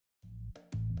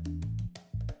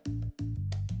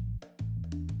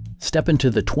Step into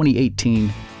the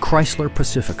 2018 Chrysler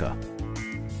Pacifica.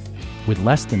 With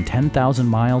less than 10,000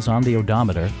 miles on the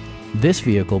odometer, this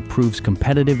vehicle proves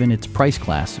competitive in its price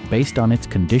class based on its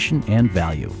condition and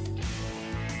value.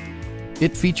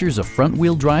 It features a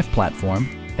front-wheel drive platform,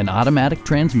 an automatic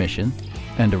transmission,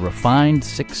 and a refined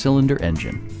 6-cylinder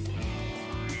engine.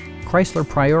 Chrysler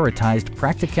prioritized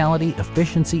practicality,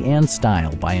 efficiency, and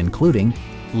style by including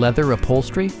leather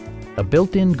upholstery, a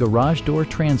built-in garage door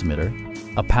transmitter,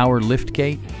 a power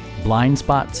liftgate, blind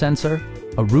spot sensor,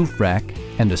 a roof rack,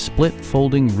 and a split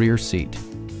folding rear seat.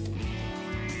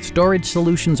 Storage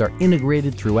solutions are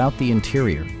integrated throughout the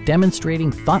interior,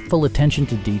 demonstrating thoughtful attention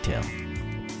to detail.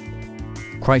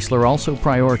 Chrysler also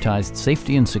prioritized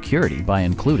safety and security by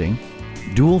including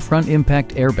dual front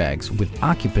impact airbags with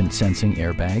occupant sensing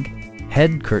airbag,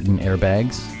 head curtain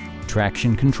airbags,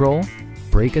 traction control,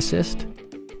 brake assist,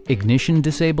 ignition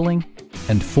disabling,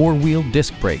 and 4-wheel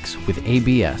disc brakes with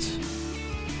ABS.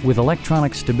 With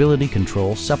electronic stability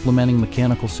control supplementing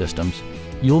mechanical systems,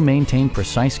 you'll maintain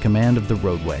precise command of the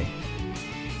roadway.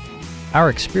 Our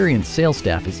experienced sales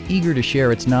staff is eager to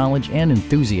share its knowledge and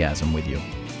enthusiasm with you.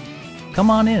 Come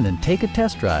on in and take a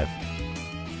test drive.